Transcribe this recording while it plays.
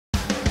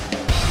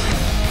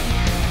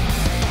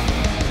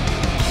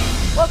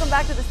Welcome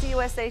back to the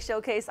CUSA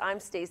Showcase. I'm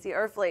Stacey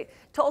Erfley.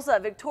 Tulsa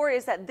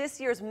victorious at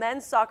this year's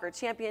men's soccer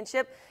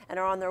championship and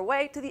are on their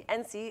way to the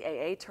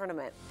NCAA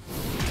tournament.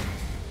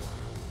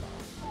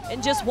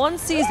 In just one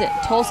season,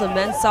 Tulsa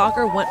men's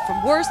soccer went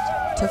from worst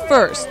to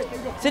first.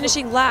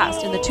 Finishing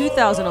last in the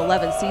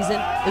 2011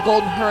 season, the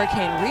Golden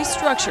Hurricane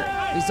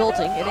restructured,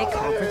 resulting in a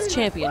conference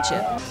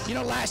championship. You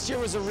know, last year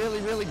was a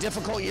really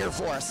difficult year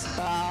for us.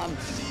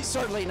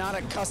 Certainly not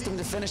accustomed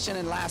to finishing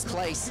in last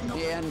place,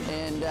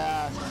 and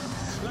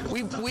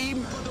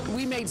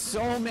we made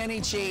so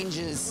many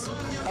changes,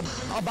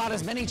 about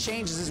as many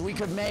changes as we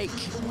could make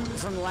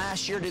from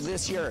last year to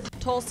this year.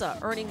 Tulsa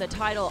earning the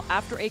title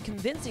after a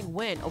convincing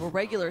win over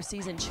regular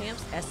season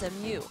champs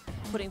SMU,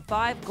 putting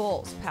 5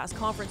 goals past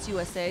Conference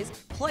USA's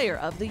Player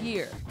of the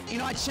Year. You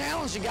know, I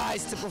challenge you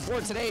guys to,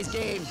 before today's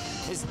game,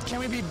 is can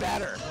we be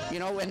better? You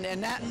know,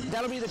 and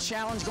that'll be the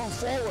challenge going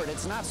forward.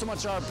 It's not so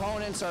much our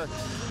opponents or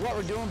what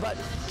we're doing, but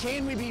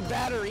can we be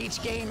better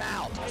each game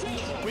out?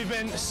 We've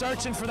been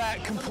searching for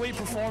that complete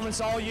performance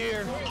all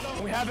year.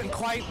 We haven't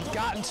quite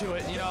gotten to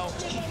it, you know.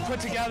 Put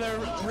together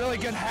really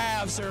good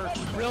halves or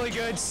really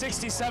good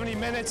 60, 70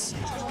 minutes,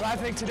 but I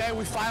think today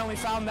we finally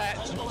found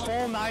that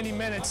full 90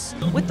 minutes.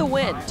 With the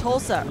win,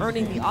 Tulsa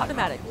earning the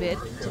automatic bid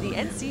to the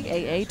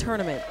NCAA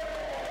tournament.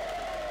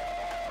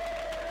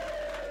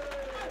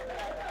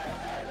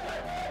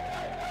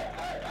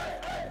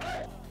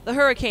 The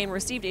Hurricane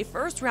received a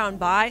first-round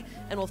bye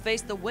and will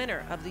face the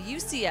winner of the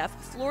UCF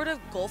Florida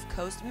Gulf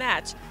Coast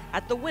match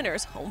at the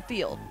winner's home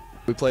field.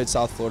 We played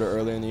South Florida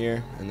earlier in the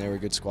year, and they were a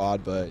good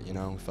squad, but you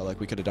know, felt like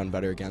we could have done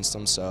better against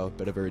them, so a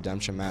bit of a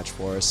redemption match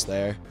for us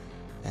there.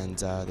 And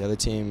the other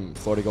team,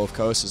 Florida Gulf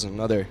Coast, is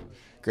another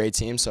great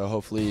team, so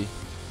hopefully,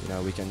 you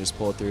know, we can just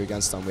pull it through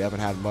against them. We haven't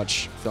had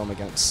much film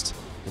against,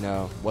 you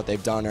know, what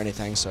they've done or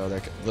anything, so they're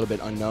a little bit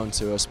unknown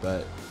to us,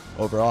 but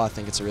overall, I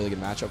think it's a really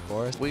good matchup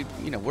for us. We're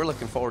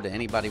looking forward to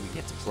anybody we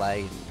get to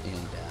play,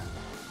 and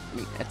I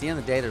mean, at the end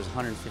of the day, there's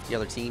 150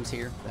 other teams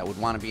here that would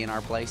want to be in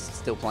our place,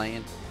 still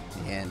playing,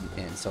 and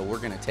so we're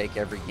going to take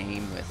every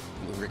game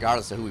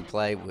regardless of who we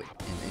play,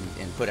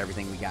 and put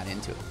everything we got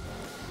into it.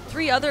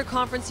 3 other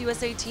Conference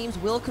USA teams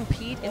will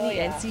compete in the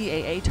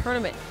NCAA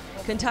tournament.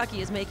 Kentucky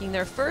is making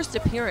their first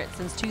appearance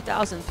since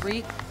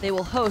 2003. They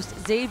will host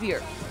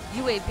Xavier.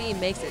 UAB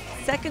makes its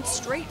 2nd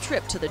straight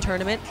trip to the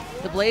tournament.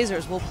 The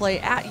Blazers will play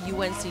at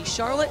UNC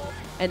Charlotte,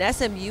 and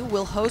SMU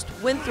will host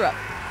Winthrop.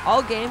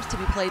 All games to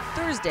be played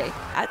Thursday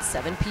at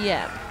 7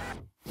 p.m.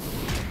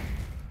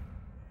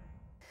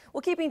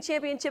 Well, keeping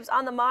championships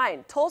on the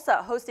mind,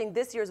 Tulsa hosting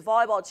this year's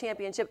volleyball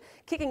championship,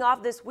 kicking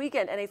off this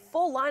weekend, and a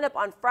full lineup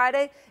on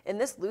Friday in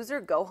this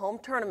loser go-home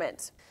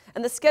tournament.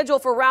 And the schedule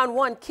for round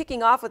 1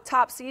 kicking off with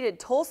top-seeded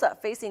Tulsa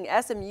facing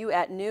SMU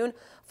at noon,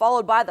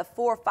 followed by the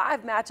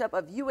 4-5 matchup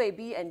of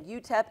UAB and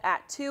UTEP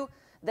at 2.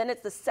 Then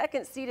it's the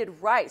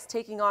 2nd-seeded Rice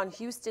taking on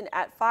Houston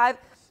at 5.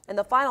 And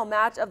the final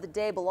match of the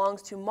day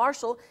belongs to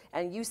Marshall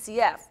and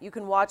UCF. You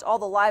can watch all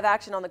the live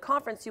action on the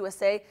Conference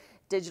USA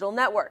digital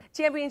network.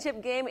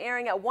 Championship game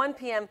airing at 1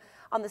 p.m.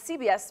 on the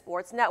CBS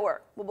Sports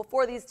Network. Well,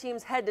 before these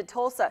teams head to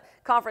Tulsa,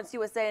 Conference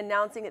USA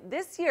announcing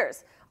this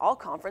year's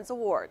All-Conference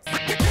Awards.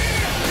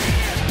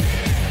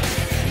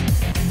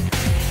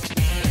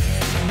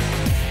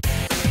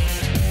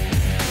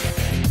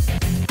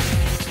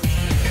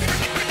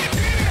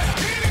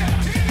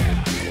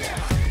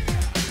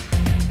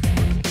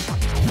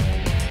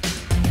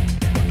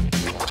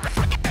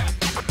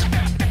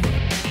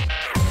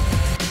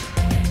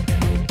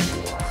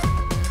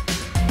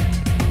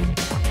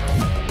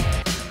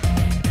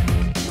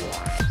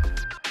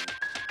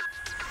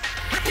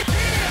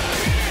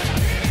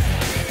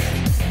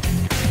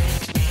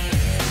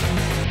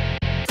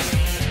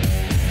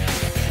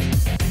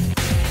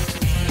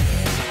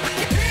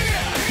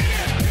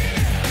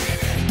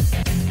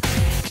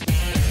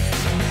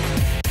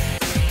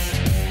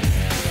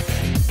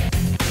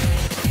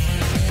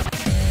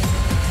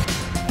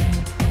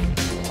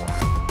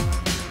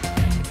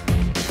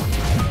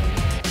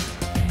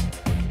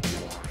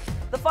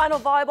 Final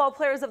volleyball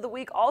players of the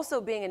week also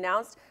being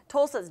announced.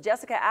 Tulsa's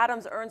Jessica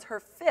Adams earns her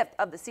 5th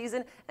of the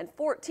season and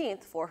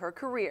 14th for her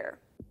career.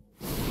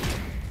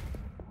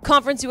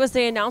 Conference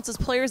USA announces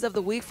players of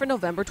the week for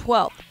November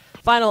 12th.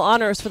 Final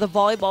honors for the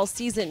volleyball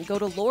season go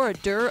to Laura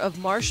Durr of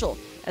Marshall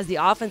as the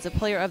offensive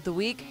player of the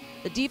week.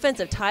 The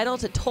defensive title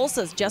to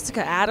Tulsa's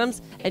Jessica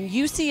Adams, and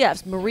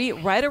UCF's Marie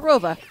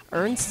Ryderova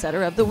earned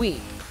setter of the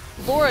week.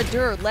 Laura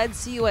Durr led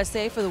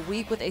CUSA for the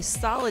week with a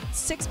solid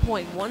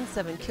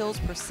 6.17 kills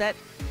per set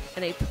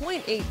and a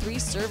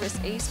 .83 service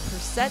ace per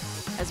set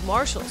as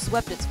Marshall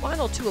swept its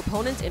final 2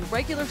 opponents in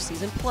regular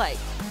season play.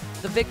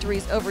 The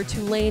victories over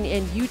Tulane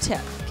and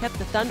UTEP kept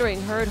the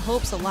Thundering Herd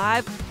hopes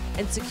alive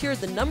and secured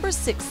the number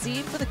 6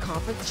 seed for the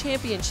conference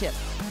championship.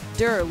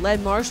 Durr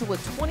led Marshall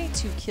with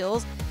 22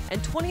 kills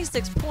and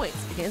 26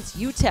 points against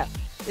UTEP.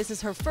 This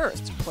is her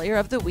first Player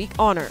of the Week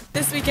honor.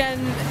 This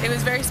weekend, it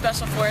was very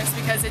special for us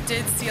because it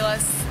did seal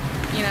us,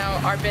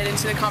 our bid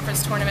into the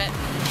conference tournament.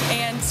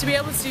 And to be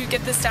able to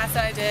get the stats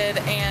that I did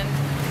and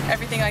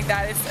everything like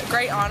that. It's a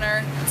great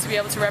honor to be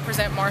able to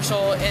represent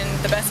Marshall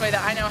in the best way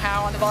that I know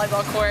how on the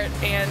volleyball court,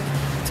 and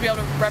to be able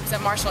to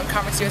represent Marshall in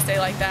Conference USA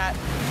like that.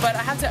 But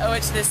I have to owe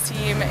it to this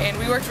team, and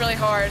we worked really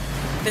hard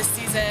this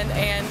season,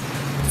 and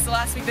it's the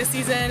last week this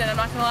season, and I'm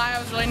not going to lie, I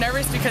was really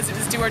nervous because it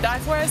was do or die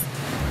for us,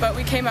 but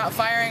we came out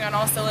firing on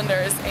all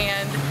cylinders,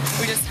 and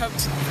we just hope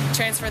to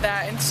transfer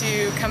that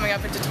into coming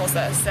up into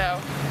Tulsa.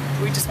 So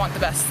we just want the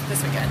best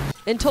this weekend.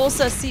 In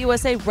Tulsa,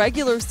 CUSA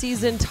regular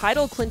season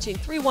title-clinching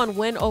 3-1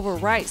 win over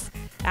Rice.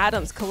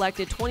 Adams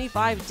collected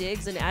 25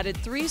 digs and added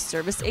 3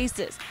 service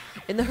aces.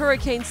 In the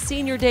Hurricanes'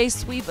 Senior Day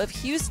sweep of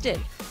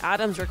Houston,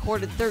 Adams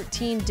recorded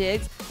 13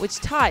 digs, which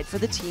tied for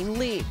the team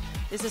lead.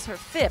 This is her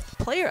 5th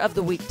Player of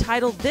the Week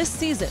title this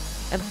season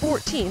and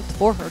 14th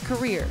for her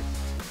career.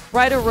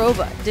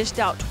 Ryderova dished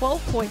out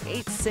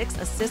 12.86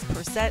 assists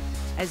per set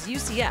as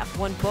UCF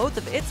won both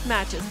of its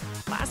matches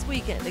last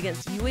weekend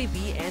against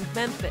UAB and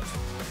Memphis.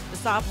 The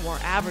sophomore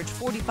averaged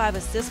 45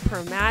 assists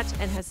per match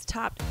and has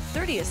topped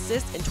 30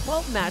 assists in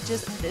 12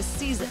 matches this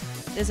season.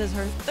 This is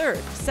her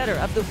 3rd Setter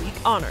of the Week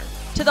honor.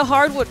 To the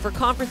hardwood for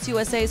Conference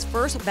USA's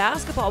first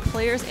basketball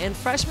players and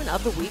Freshman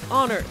of the Week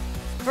honor.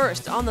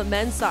 First, on the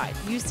men's side,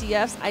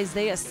 UCF's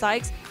Isaiah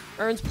Sykes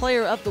earns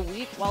Player of the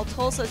Week, while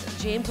Tulsa's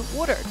James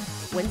Woodard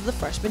wins the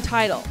freshman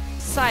title.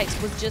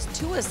 Sykes was just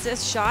 2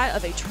 assists shy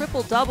of a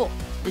triple-double.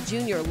 The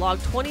junior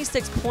logged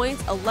 26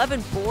 points,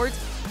 11 boards,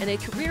 and a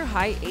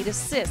career-high 8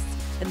 assists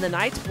in the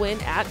Knights'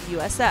 win at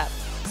USF.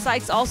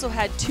 Sykes also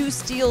had 2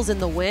 steals in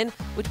the win,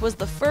 which was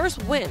the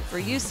first win for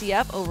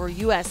UCF over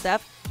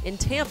USF in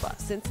Tampa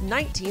since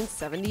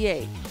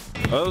 1978.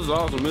 It was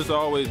awesome. It's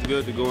always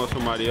good to go in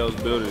somebody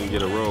else's building and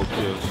get a road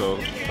kill. So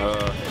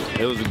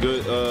it was a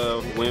good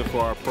win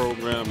for our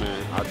program,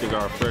 and I think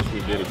our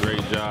freshmen did a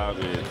great job.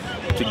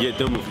 And to get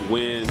them a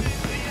win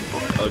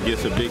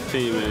against a big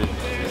team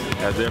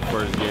as their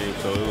first game,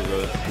 so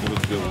it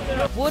was a good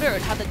one.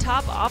 Woodard had the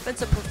top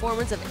offensive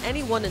performance of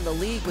anyone in the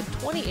league with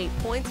 28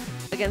 points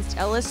against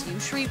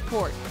LSU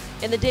Shreveport.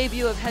 In the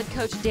debut of head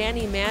coach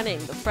Danny Manning,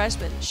 the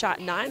freshman shot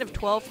 9 of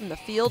 12 from the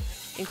field,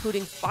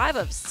 including 5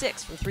 of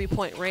 6 from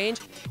three-point range.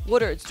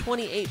 Woodard's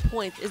 28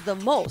 points is the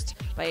most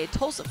by a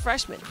Tulsa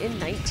freshman in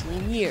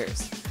 19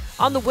 years.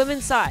 On the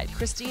women's side,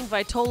 Christine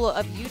Vitola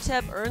of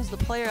UTEP earns the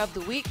Player of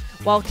the Week,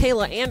 while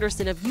Kayla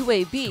Anderson of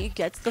UAB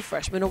gets the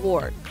Freshman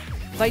Award.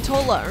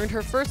 Vitola earned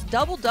her first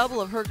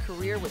double-double of her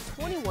career with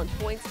 21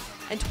 points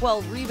and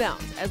 12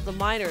 rebounds as the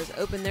Miners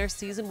opened their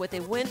season with a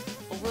win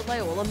over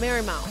Loyola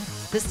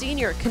Marymount. The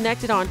senior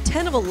connected on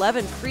 10 of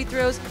 11 free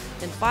throws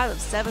and 5 of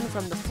 7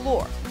 from the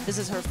floor. This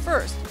is her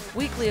first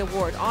weekly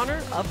award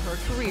honor of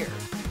her career.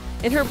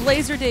 In her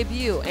Blazer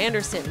debut,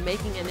 Anderson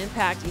making an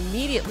impact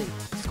immediately,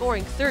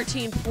 scoring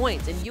 13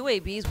 points in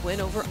UAB's win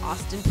over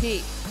Austin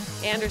Peay.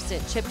 Anderson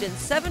chipped in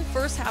 7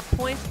 first-half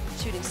points,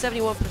 shooting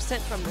 71%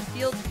 from the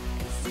field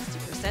and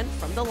 60%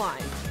 from the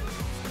line.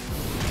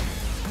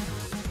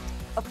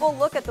 A full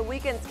look at the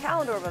weekend's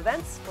calendar of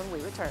events when we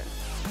return.